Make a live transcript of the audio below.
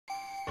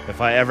If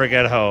I ever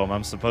get home,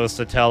 I'm supposed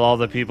to tell all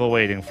the people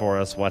waiting for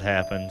us what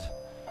happened.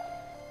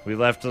 We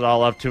left it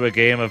all up to a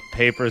game of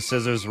paper,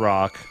 scissors,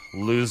 rock.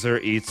 Loser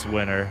eats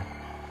winner.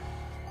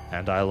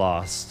 And I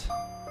lost.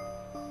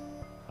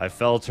 I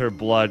felt her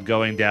blood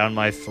going down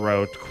my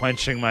throat,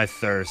 quenching my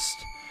thirst,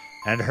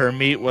 and her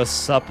meat was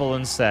supple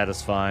and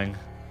satisfying.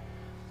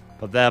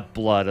 But that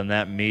blood and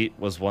that meat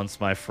was once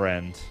my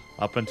friend.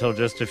 Up until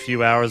just a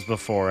few hours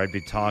before, I'd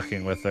be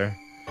talking with her.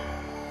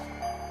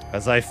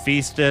 As I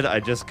feasted,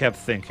 I just kept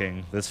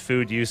thinking, this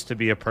food used to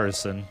be a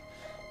person.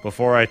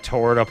 Before I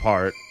tore it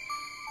apart,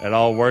 it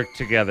all worked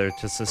together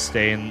to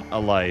sustain a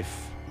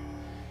life.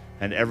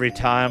 And every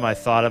time I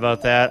thought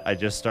about that, I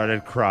just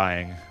started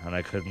crying, and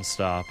I couldn't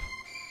stop.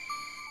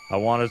 I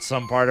wanted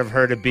some part of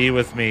her to be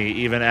with me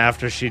even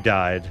after she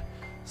died,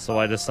 so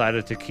I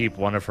decided to keep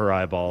one of her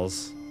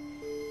eyeballs.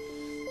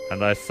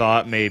 And I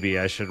thought maybe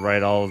I should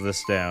write all of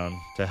this down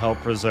to help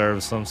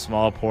preserve some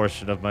small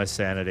portion of my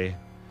sanity.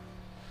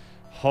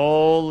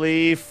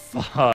 Holy fuck.